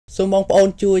សូមបងប្អូន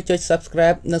ជួយចុច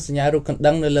Subscribe និងសញ្ញារូបកណ្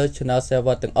ដឹងនៅលើ Channel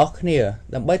Server ទាំងអស់គ្នា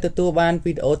ដើម្បីទទួលបាន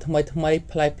វីដេអូថ្មីៗ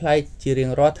ប្លែកៗជារៀង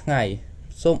រាល់ថ្ងៃ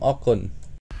សូមអរគុណ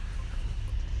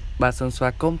បាទសូមស្វា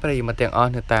គមន៍ប្រិយមិត្តទាំងអ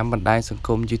ស់នៅតាមបណ្ដាញសង្គ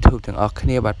ម YouTube ទាំងអស់គ្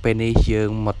នាបាទពេលនេះយើង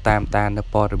មកតាមដាននៅ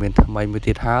ព័ត៌មានថ្មីមួយ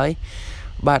ទៀតហើយ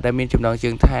បាទដែលមានចំណងជើ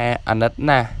ងថាអាណិត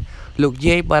ណាស់លោក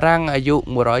យាយបារាំងអាយុ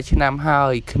100ឆ្នាំហើ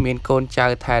យគ្មានកូនចៅ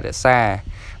ថែរក្សា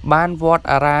បានវត្ត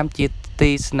អារាមជា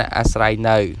ទីស្នាក់អាស្រ័យ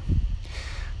នៅ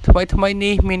ថ្មី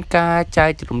នេះមានការចែ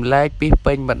ករំលែកពី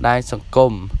ពេញបណ្ដាញសង្គ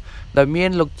មដោយមាន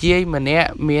លោកយាយម្នាក់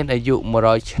មានអាយុ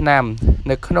100ឆ្នាំ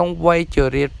នៅក្នុងវ័យជ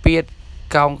រាពៀត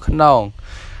កោងខ្នង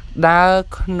ដើរ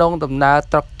ក្នុងដំណើរ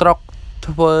ត្រុក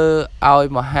ធ្វើឲ្យ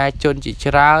មហាជនជា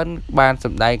ច្រើនបានស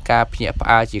ម្ដែងការភ្ញាក់ផ្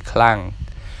អើលជាខ្លាំង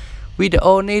វីដេ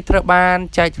អូនេះត្រូវបាន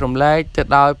ចែករំលែកទៅ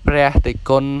ដោយព្រះតេ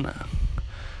គុណ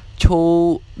ឈូ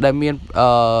ដែលមាន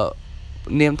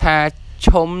នាមថា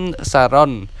ឈុំសារ៉ុ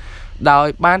នដោយ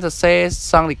បានសរសេរ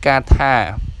សង្ឃដីកាថា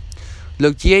លោ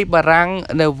កយាយបារាំង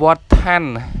នៅវត្តឋាន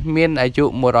មានអាយុ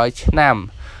100ឆ្នាំ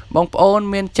បងប្អូន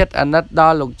មានចិត្តអាណិតដ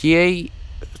ល់លោកយាយ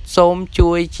សូម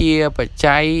ជួយជាបច្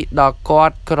ច័យដល់គា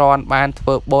ត់គ្រាន់បានធ្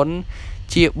វើបុណ្យ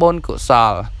ជាបុណ្យកុស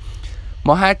លម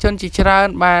ហាជនជាច្រើន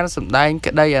បានសម្ដែង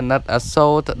ក្តីអាណិតអាសូ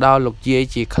រទៅដល់លោកយាយ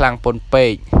ជាខ្លាំងប៉ុនពេ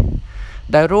ក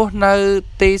ដែលរស់នៅ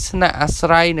ទីស្នាក់អាស្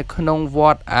រ័យនៅក្នុងវ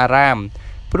ត្តអារាម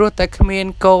ព្រោះតែគ្មាន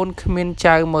កូនគ្មាន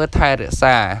ចៅមើលថែរក្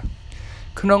សា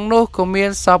ក្នុងនោះក៏មាន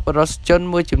សប្បុរសជន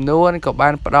មួយចំនួនក៏បា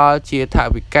នផ្ដល់ជាថ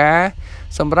វិកា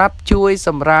សម្រាប់ជួយស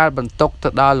ម្រាលបន្ទុកទៅ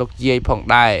ដល់លោកយាយផង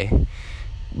ដែរ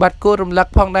បាទគួររំលឹក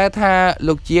ផងដែរថា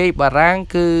លោកយាយបារាំង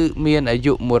គឺមានអា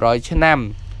យុ100ឆ្នាំ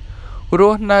រ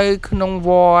ស់នៅក្នុង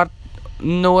វត្ត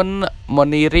នួនម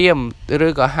នីរាមឬ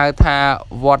ក៏ហៅថា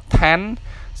វត្តឋាន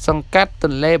សង្កាត់ទ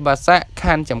ន្លេបាសាក់ខ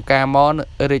ណ្ឌចំការមន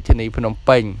រាជធានីភ្នំ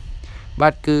ពេញបា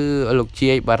ទគឺលោក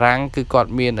យាយបារាំងគឺគាត់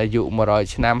មានអាយុ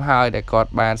100ឆ្នាំហើយដែលគា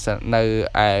ត់បាននៅ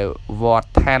ឯវត្ត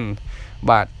ឋាន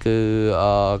បាទគឺ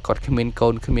គាត់គ្មានកូ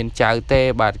នគ្មានចៅទេ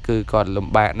បាទគឺគាត់លំ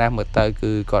បាកណាស់មើលទៅ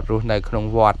គឺគាត់រស់នៅក្នុង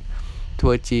វត្តធ្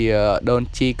វើជាដូន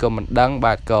ជីក៏មិនដឹង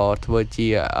បាទក៏ធ្វើជា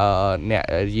អ្នក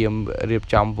យាមរៀប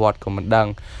ចំវត្តក៏មិនដឹង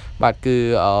បាទគឺ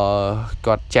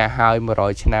គាត់ចាស់ហើយ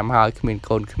100ឆ្នាំហើយគ្មាន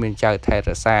កូនគ្មានចៅថែរ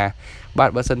ក្សាបាទ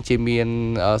បើសិនជាមាន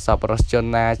សប្បុរសជន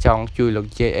ណាចង់ជួយលោក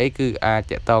យាយអីគឺអាច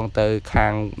តាក់ទងទៅខា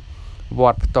ងវ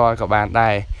ត្តផ្ទាល់ក៏បាន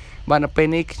ដែរបាទនៅពេល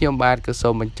នេះខ្ញុំបាទក៏សូ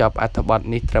មបញ្ចប់អត្ថបទ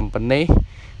នេះត្រឹមប៉ុណ្ណេះ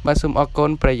បាទសូមអរគុណ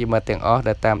ប្រិយមិត្តទាំងអស់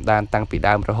ដែលតាមដានតាំងពី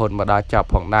ដើមរហូតមកដល់ចប់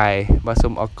ផងដែរបាទសូ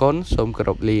មអរគុណសូមគោរ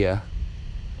ពលា